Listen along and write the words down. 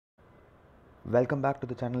Welcome back to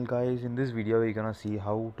the channel, guys. In this video we're gonna see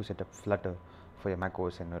how to set up Flutter for your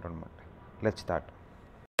macOS environment. Let's start.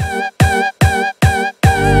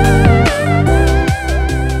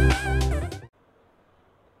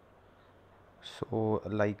 So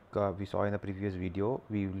we saw in the previous video,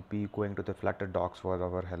 we will be going to the Flutter Docs for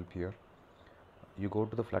our help here. You go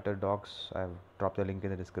to the Flutter Docs. I've dropped the link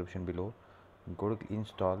in the description below. Go to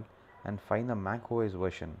install and find the macOS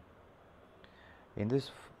version. In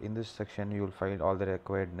this section you will find all the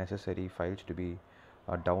required necessary files to be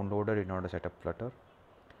downloaded in order to set up Flutter.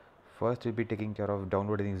 First we'll be taking care of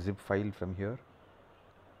downloading zip file from here.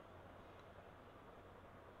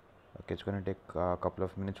 Okay, it's going to take a couple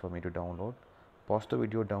of minutes for me to download. Pause the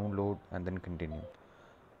video, download, and then continue.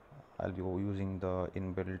 I'll be using the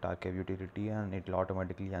inbuilt archive utility and it will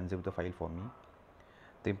automatically unzip the file for me.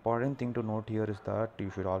 The important thing to note here is that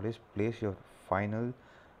you should always place your final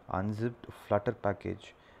unzipped Flutter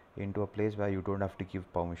package into a place where you don't have to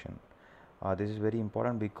give permission. This is very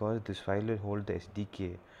important because this file will hold the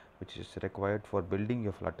SDK which is required for building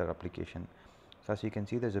your Flutter application. So as you can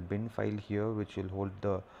see, there's a bin file here which will hold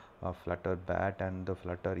the Flutter bat and the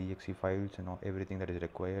Flutter exe files and everything that is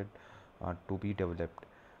required to be developed.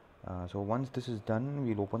 So once this is done,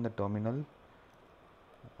 we'll open the terminal.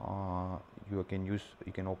 You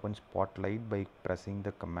can open Spotlight by pressing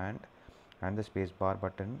the command and the spacebar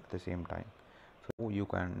button at the same time. So you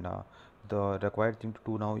can the required thing to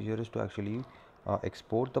do now here is to actually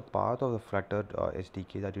export the path of the Flutter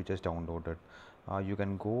SDK that you just downloaded. You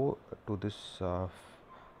can go to this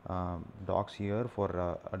docs here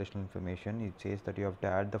for additional information. It says that you have to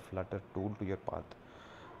add the Flutter tool to your path.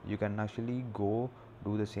 You can actually go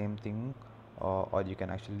do the same thing, or you can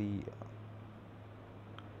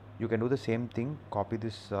do the same thing, copy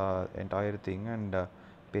this entire thing and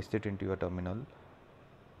paste it into your terminal.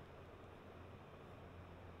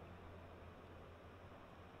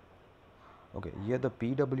 Okay, here the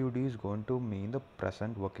pwd is going to mean the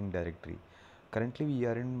present working directory. Currently we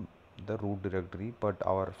are in the root directory, but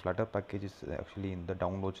our Flutter package is actually in the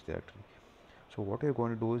downloads directory. So what you're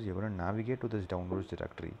going to do is you're going to navigate to this downloads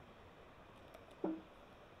directory.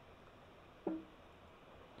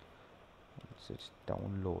 It's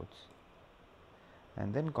downloads,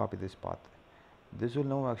 and then copy this path. This will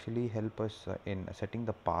now actually help us in setting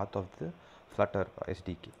the path of the Flutter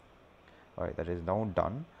SDK. Alright, that is now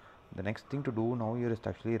done. The next thing to do now here is to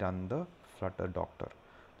actually run the Flutter Doctor.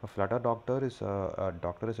 The Flutter Doctor is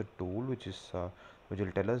a tool which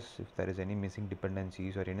will tell us if there is any missing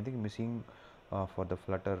dependencies or anything missing for the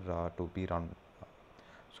Flutter to be run.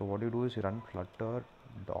 So what you do is you run Flutter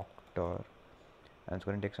Doctor, and it's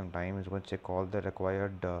going to take some time. It's going to check all the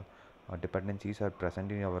required dependencies are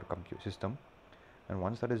present in our computer system, and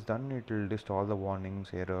once that is done, it will list all the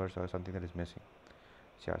warnings, errors, or something that is missing.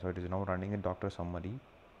 So it is now running a Doctor summary,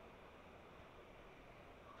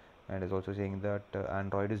 and it's also saying that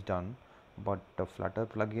Android is done, but the Flutter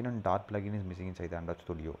plugin and Dart plugin is missing inside the Android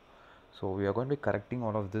Studio. So we are going to be correcting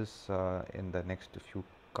all of this in the next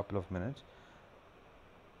couple of minutes.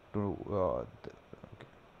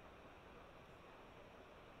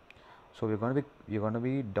 So we're going to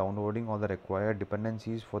be downloading all the required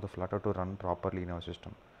dependencies for the Flutter to run properly in our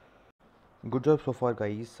system. Good job so far,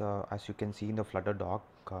 guys. As you can see in the Flutter doc,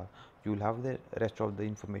 you will have the rest of the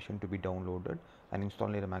information to be downloaded and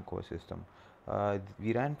installed in the macOS system.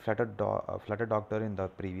 We ran Flutter Doctor in the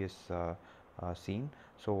previous scene.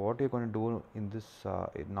 So what we're going to do in this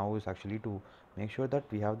now is actually to make sure that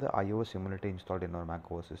we have the iOS simulator installed in our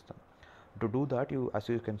macOS system. To do that, as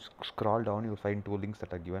you can scroll down, you will find two links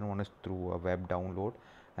that are given. One is through a web download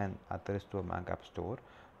and other is to a Mac App Store.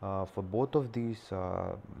 For both of these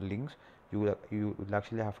links, you will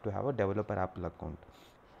actually have to have a developer Apple account.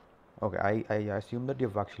 Okay, I assume that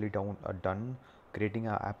you've actually done creating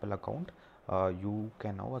an Apple account. You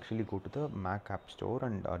can now actually go to the Mac App Store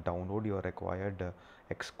and download your required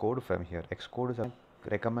Xcode from here. Xcode is a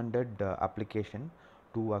recommended application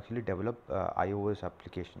to actually develop iOS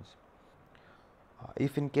applications.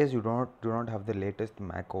 If in case you do not have the latest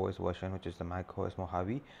macOS version, which is the macOS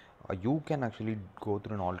Mojave, you can actually go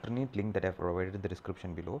through an alternate link that I have provided in the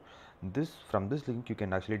description below. From this link you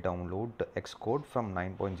can actually download the Xcode from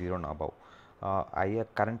 9.0 and above. I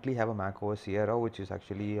currently have a macOS Sierra, which is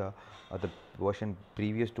actually the version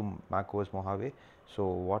previous to macOS Mojave. So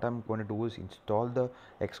what I'm going to do is install the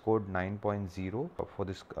Xcode 9.0 for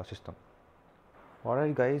this system.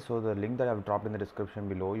 Alright guys, so the link that I've dropped in the description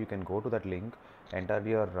below, you can go to that link, enter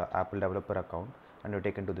your Apple developer account, and you're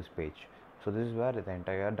taken to this page. So this is where the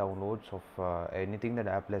entire downloads of anything that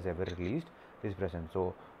Apple has ever released is present.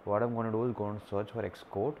 So what I'm going to do is go and search for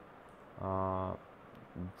Xcode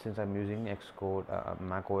since I'm using Xcode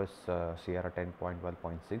macOS Sierra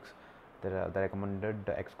 10.12.6, the recommended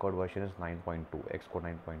Xcode version is 9.2, Xcode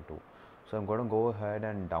 9.2. So I'm going to go ahead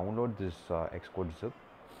and download this Xcode zip.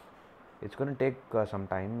 It's going to take some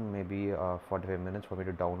time, maybe 45 minutes for me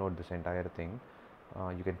to download this entire thing.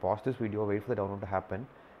 You can pause this video, wait for the download to happen,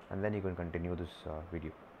 and then you can continue this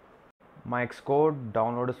video. My Xcode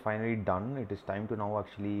download is finally done. It is time to now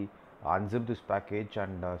actually unzip this package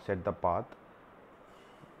and set the path.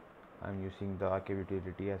 I'm using the archive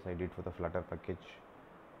utility as I did for the Flutter package.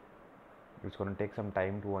 It's going to take some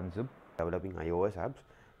time to unzip. Developing iOS apps,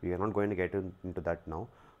 we are not going to get into that now,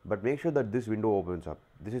 but make sure that this window opens up.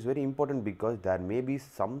 This is very important because there may be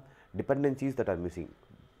some dependencies that are missing.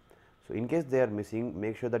 So in case they are missing,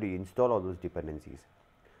 make sure that you install all those dependencies.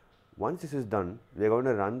 Once this is done, we are going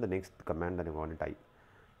to run the next command that I'm going to type.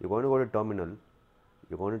 You're going to go to terminal,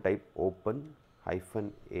 you're going to type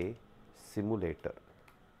open-a simulator.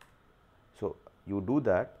 So you do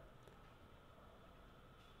that,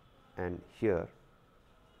 and here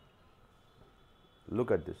look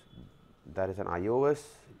at this. There is an iOS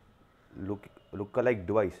lookalike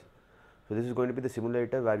device. So this is going to be the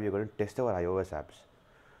simulator where we are going to test our iOS apps.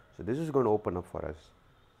 So this is going to open up for us.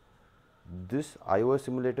 This iOS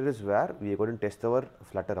simulator is where we are going to test our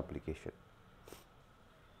Flutter application.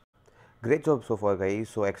 Great job so far, guys.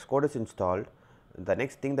 So Xcode is installed. The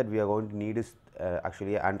next thing that we are going to need is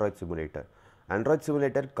actually an Android simulator. Android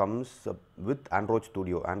simulator comes with Android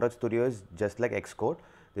Studio. Android Studio is just like Xcode.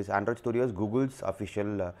 This Android Studio is Google's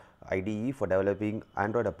official IDE for developing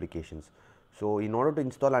Android applications. So in order to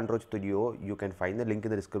install Android Studio, you can find the link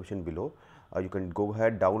in the description below. You can go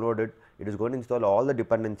ahead, download it. It is going to install all the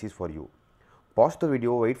dependencies for you. Pause the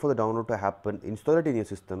video, wait for the download to happen, install it in your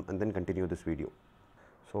system, and then continue this video.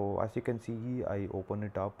 So as you can see, I open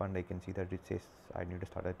it up and I can see that it says I need to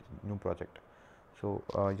start a new project. So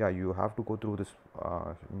yeah, you have to go through this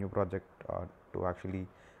new project to actually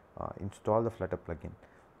install the Flutter plugin.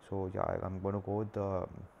 So yeah, I'm going to go with the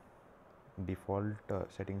default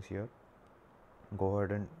settings here. Go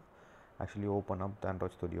ahead and actually open up the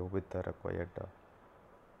Android Studio with the required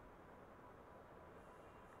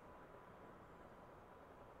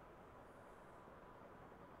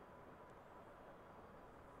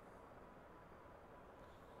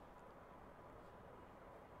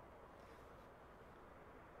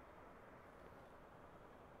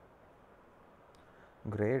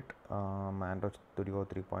great. Android Studio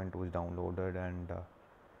 3.2 is downloaded, and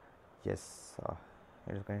yes,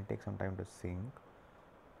 it is going to take some time to sync.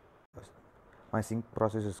 My sync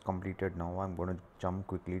process is completed now. I'm going to jump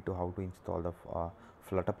quickly to how to install the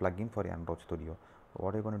Flutter plugin for Android Studio. So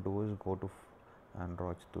what you're going to do is go to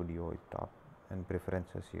Android Studio top and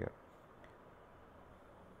preferences here.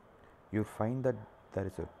 You find that there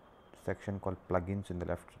is a section called plugins in the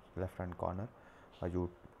left hand corner. You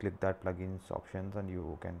click that plugins options and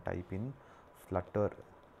you can type in Flutter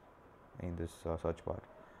in this search bar.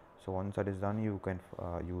 So once that is done, you can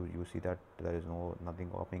you see that there is nothing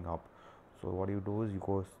popping up. So what you do is you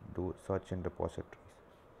go do search in repositories.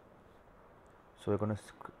 So we're going to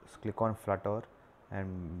click on Flutter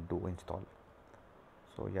and do install.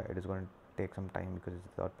 So yeah, it is going to take some time because it's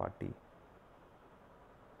third party.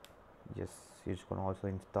 Yes, it's going to also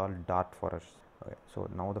install Dart for us. Okay, so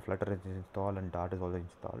now the Flutter is installed and Dart is also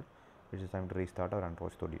installed. It is time to restart our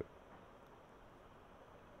Android Studio.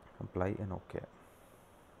 Apply and OK.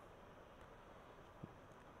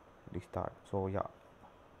 Restart. So yeah,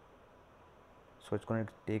 so it's going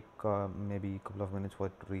to take maybe a couple of minutes for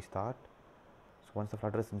it to restart. So once the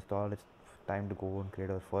Flutter is installed, it's time to go and create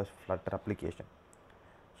our first Flutter application.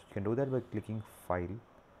 So you can do that by clicking File,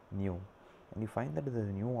 New, and you find that there is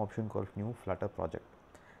a new option called New Flutter Project.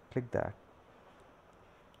 Click that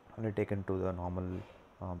and you're taken to the normal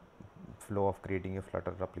flow of creating a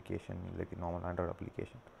Flutter application, like a normal Android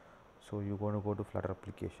application. So you're going to go to Flutter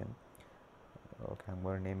application. Okay, I'm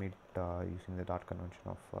going to name it using the Dart convention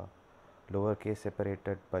of lowercase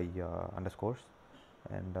separated by underscores,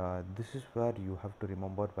 and this is where you have to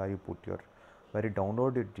remember where you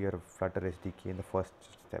downloaded your Flutter SDK in the first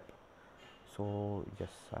step. So yes,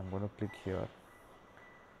 I'm going to click here,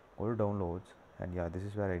 go to downloads, and yeah, this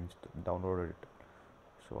is where I downloaded it.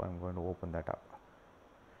 So I'm going to open that up.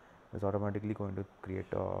 It's automatically going to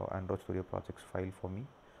create a Android Studio projects file for me,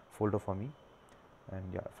 folder for me,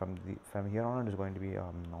 and yeah, from here on it is going to be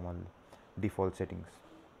normal default settings.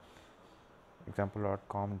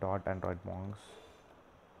 example.com.androidmonks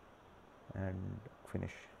and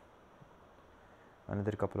finish.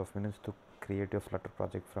 Another couple of minutes to create your Flutter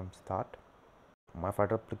project from start. My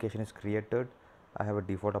Flutter application is created. I have a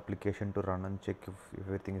default application to run and check if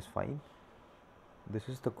everything is fine. this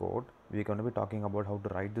is the code. We're going to be talking about how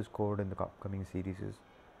to write this code in the upcoming series,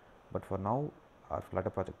 but for now our Flutter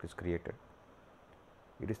project is created.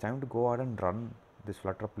 It is time to go ahead and run this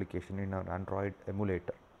Flutter application in our Android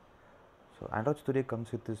emulator. So Android Studio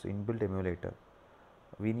comes with this inbuilt emulator.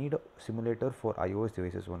 We need a simulator for iOS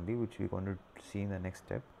devices only, which we're going to see in the next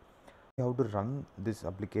step. How to run this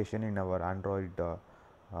application in our Android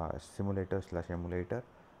simulator slash emulator.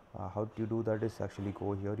 How do you do that is actually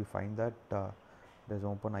go here, you find that there's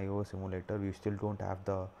open iOS emulator. We still don't have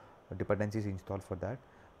the dependencies installed for that,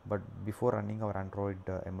 but before running our Android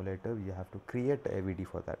emulator, we have to create a AVD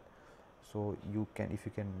for that. So you can,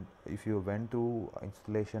 if you went to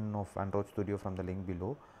installation of Android Studio from the link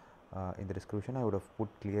below in the description, I would have put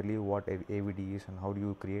clearly what AVD is and how do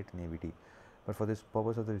you create an AVD. But for this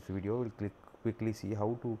purpose of this video, we'll quickly see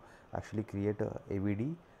how to actually create a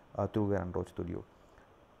AVD through Android Studio.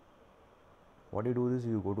 What you do is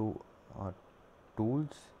you go to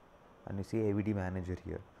tools and you see AVD manager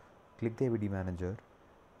here. Click the AVD manager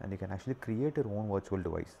and you can actually create your own virtual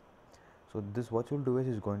device. So this virtual device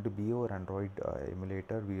is going to be your Android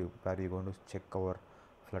emulator where you're going to check our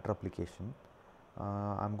Flutter application.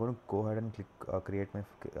 I'm going to go ahead and click create my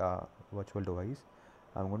virtual device.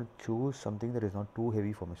 I'm going to choose something that is not too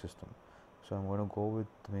heavy for my system. So I'm going to go with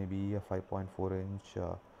maybe a 5.4 inch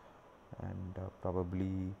and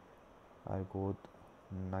probably I'll go with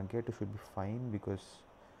Nugget. It should be fine because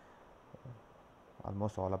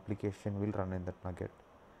almost all application will run in that Nugget.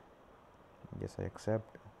 Yes, I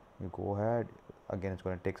accept. You go ahead. Again, it's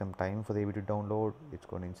going to take some time for the AVD to download. It's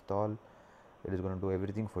going to install. It is going to do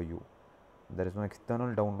everything for you. There is no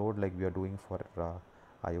external download like we are doing for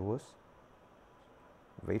iOS.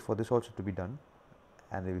 Wait for this also to be done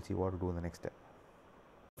and we will see what to do in the next step.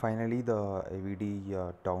 Finally, the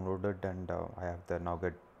AVD downloaded and I have the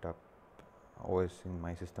Nugget OS in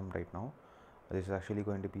my system right now. This is actually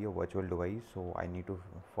going to be a virtual device, so I need to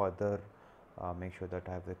further make sure that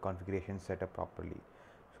I have the configuration set up properly.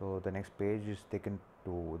 So the next page is taken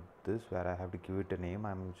to this where I have to give it a name.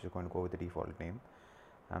 I'm just going to go with the default name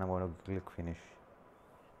and I'm going to click finish.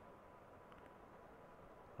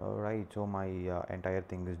 Alright, so my entire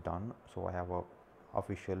thing is done. So I have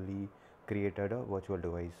officially created a virtual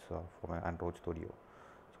device for my Android Studio.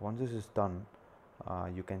 So once this is done,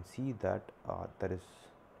 you can see that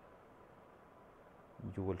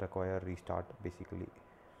you will require restart basically.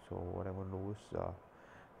 So what I will do is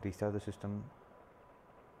restart the system.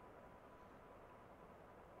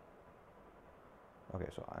 Okay,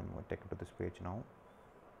 so I'm going to take it to this page now.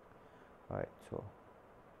 Alright, so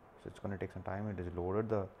it's going to take some time. It is loaded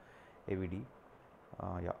the AVD.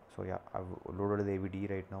 I've loaded the AVD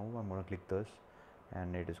right now. I'm going to click this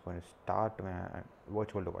and it is going to start my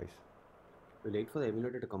virtual device. We'll wait for the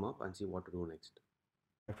emulator to come up and see what to do next.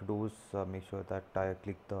 What I have to do is make sure that I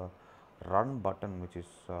click the run button, which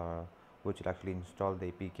will actually install the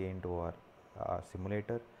APK into our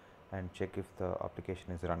simulator and check if the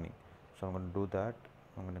application is running. So I'm going to do that.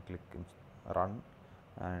 I'm going to click run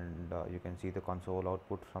and you can see the console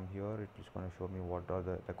output from here. It is going to show me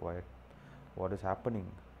what is happening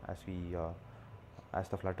as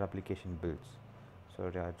the Flutter application builds. So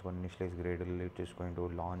it's going to initialize Gradle. It is going to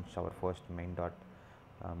launch our first main.dart,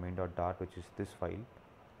 which is this file.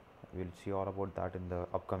 We'll see all about that in the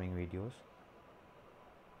upcoming videos.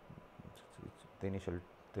 The initial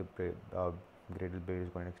Gradle build is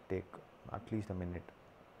going to take at least a minute.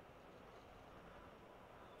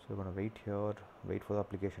 So we're going to wait here, wait for the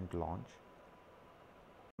application to launch.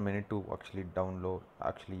 A minute to actually download,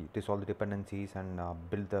 resolve the dependencies and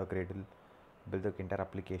build the Gradle, build the entire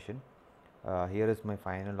application. Here is my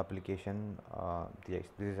final application. This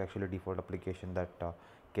is actually a default application that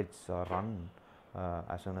gets run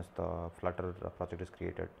as soon as the Flutter project is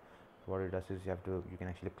created. So what it does is you can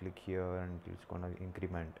actually click here and it's going to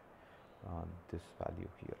increment this value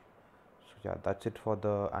here. So yeah, that's it for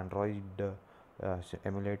the Android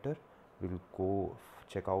emulator. We'll go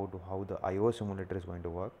check out how the iOS emulator is going to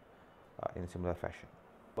work in a similar fashion.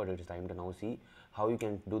 But it is time to now see how you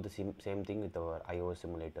can do the same thing with our iOS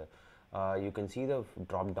simulator. You can see the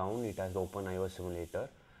drop down, it has the open iOS simulator.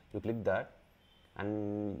 You click that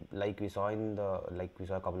and like we saw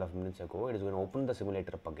a couple of minutes ago, it is going to open the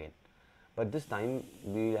simulator up again. But this time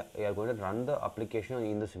we are going to run the application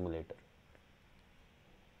in the simulator.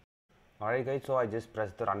 Alright guys, so I just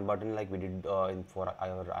pressed the run button like we did for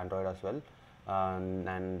our Android as well,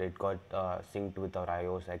 and it got synced with our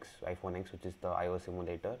iPhone X, which is the iOS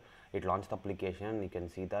simulator. It launched the application. You can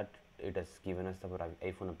see that it has given us the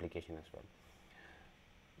iPhone application as well.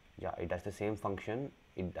 Yeah, it has the same function,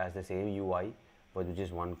 it has the same UI, but which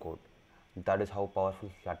is one code. That is how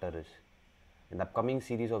powerful Flutter is. In the upcoming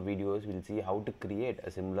series of videos, we'll see how to create a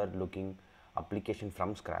similar looking application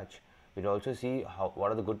from scratch. We'll also see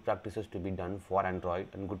what are the good practices to be done for Android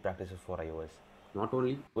and good practices for iOS. Not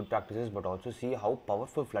only good practices, but also see how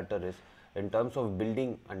powerful Flutter is in terms of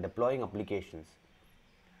building and deploying applications.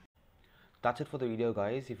 That's it for the video,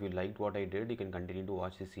 guys. If you liked what I did, you can continue to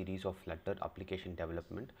watch this series of Flutter application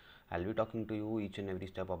development. I'll be talking to you each and every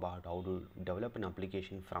step about how to develop an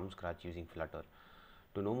application from scratch using Flutter.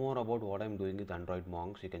 To know more about what I'm doing with Android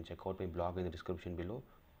Monks, you can check out my blog in the description below.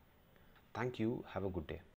 Thank you. Have a good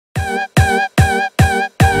day.